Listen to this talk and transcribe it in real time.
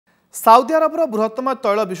Saudi अरबर बृहत्तम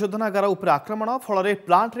तैल विशोधनागार उपर आक्रमण फल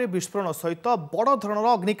प्लांट रे विस्फोरण सहित बड़ धरणर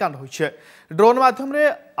अग्निकांड होइछे। ड्रोन माध्यम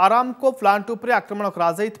आरामको प्लांट उपर आक्रमण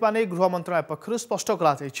करा गृह मंत्रालय पक्षरु स्पष्ट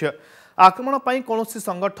करा आक्रमण पई कोनोसी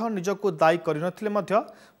संगठन निजको दायी करिनथिले मध्य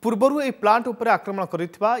पूर्वरु ए प्लांट उपर आक्रमण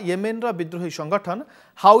करिथिबा येमेन रा विद्रोही संगठन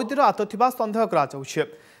हाउदीर हाथ थिबा संदेह करा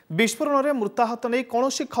जाउछे। विस्फोरण में मृताहत नहीं कौन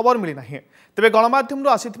खबर मिली ना तेरे गणमाध्यम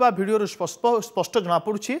आसीथिबा भिडियो स्पष्ट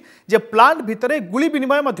जनापड़ी जे प्लांट भितर गुली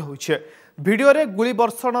विनिमय होइछे। भिडियो रे गुली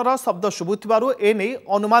बर्षणर शब्द शुभुथिबारु एने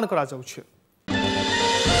अनुमान करा जाउछे।